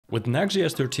With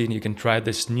Next.js 13, you can try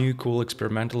this new cool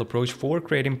experimental approach for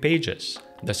creating pages.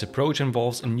 This approach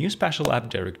involves a new special app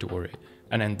directory,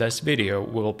 and in this video,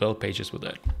 we will build pages with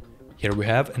it. Here we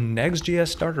have a Next.js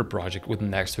starter project with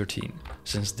Next13.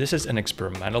 Since this is an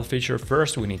experimental feature,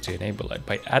 first we need to enable it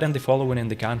by adding the following in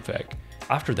the config.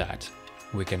 After that,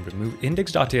 we can remove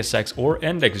index.tsx or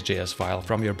index.js file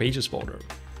from your pages folder.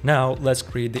 Now let's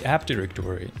create the app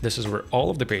directory. This is where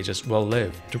all of the pages will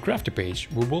live. To craft a page,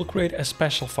 we will create a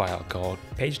special file called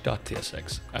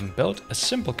page.tsx and build a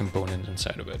simple component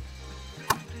inside of it.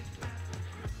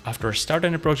 After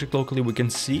starting a project locally, we can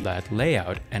see that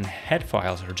layout and head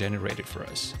files are generated for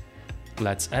us.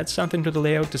 Let's add something to the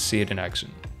layout to see it in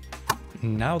action.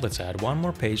 Now let's add one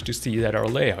more page to see that our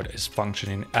layout is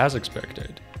functioning as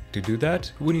expected. To do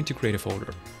that, we need to create a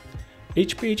folder.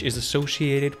 Each page is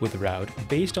associated with a route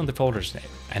based on the folder's name.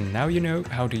 And now you know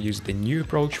how to use the new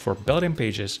approach for building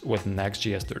pages with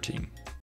Next.js 13.